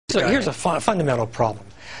So here's a fundamental problem.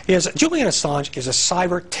 Julian Assange is a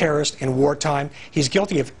cyber terrorist in wartime. He's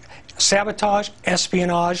guilty of sabotage,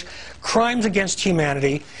 espionage, crimes against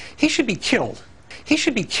humanity. He should be killed. He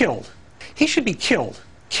should be killed. He should be killed.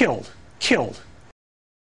 Killed.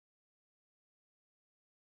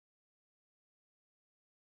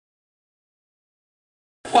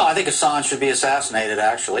 Well, I think Assange should be assassinated,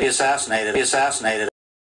 actually. Assassinated.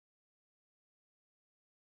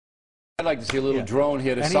 I'd like to see a little drone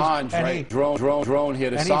hit Assange, right? Drone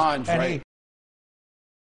hit Assange, right?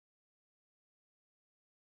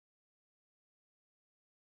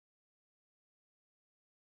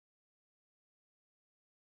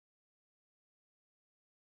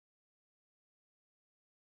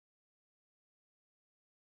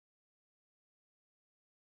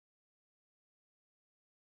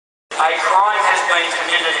 A crime has been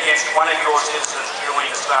committed against one of your citizens,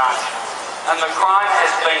 Julian Assange, and the crime has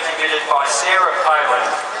been committed by Sarah Palin,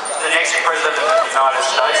 the next President of the United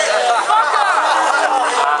States.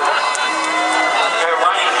 Her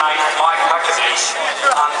running mate, Mike Huckabee,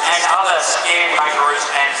 and other scaremakers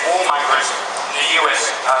and warmongers in the US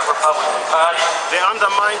Republican Party. They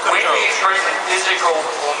undermine control. When you threaten physical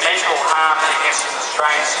or mental harm against an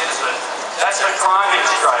Australian citizen, that's a crime in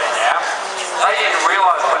Australia now. They didn't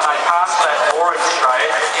realise when they passed that law in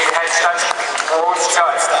Australia it had such broad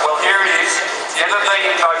scope. Well, here it is, never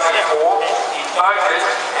been invoked before, invoked it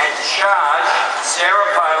and charged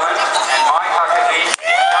Sarah Palin and Mike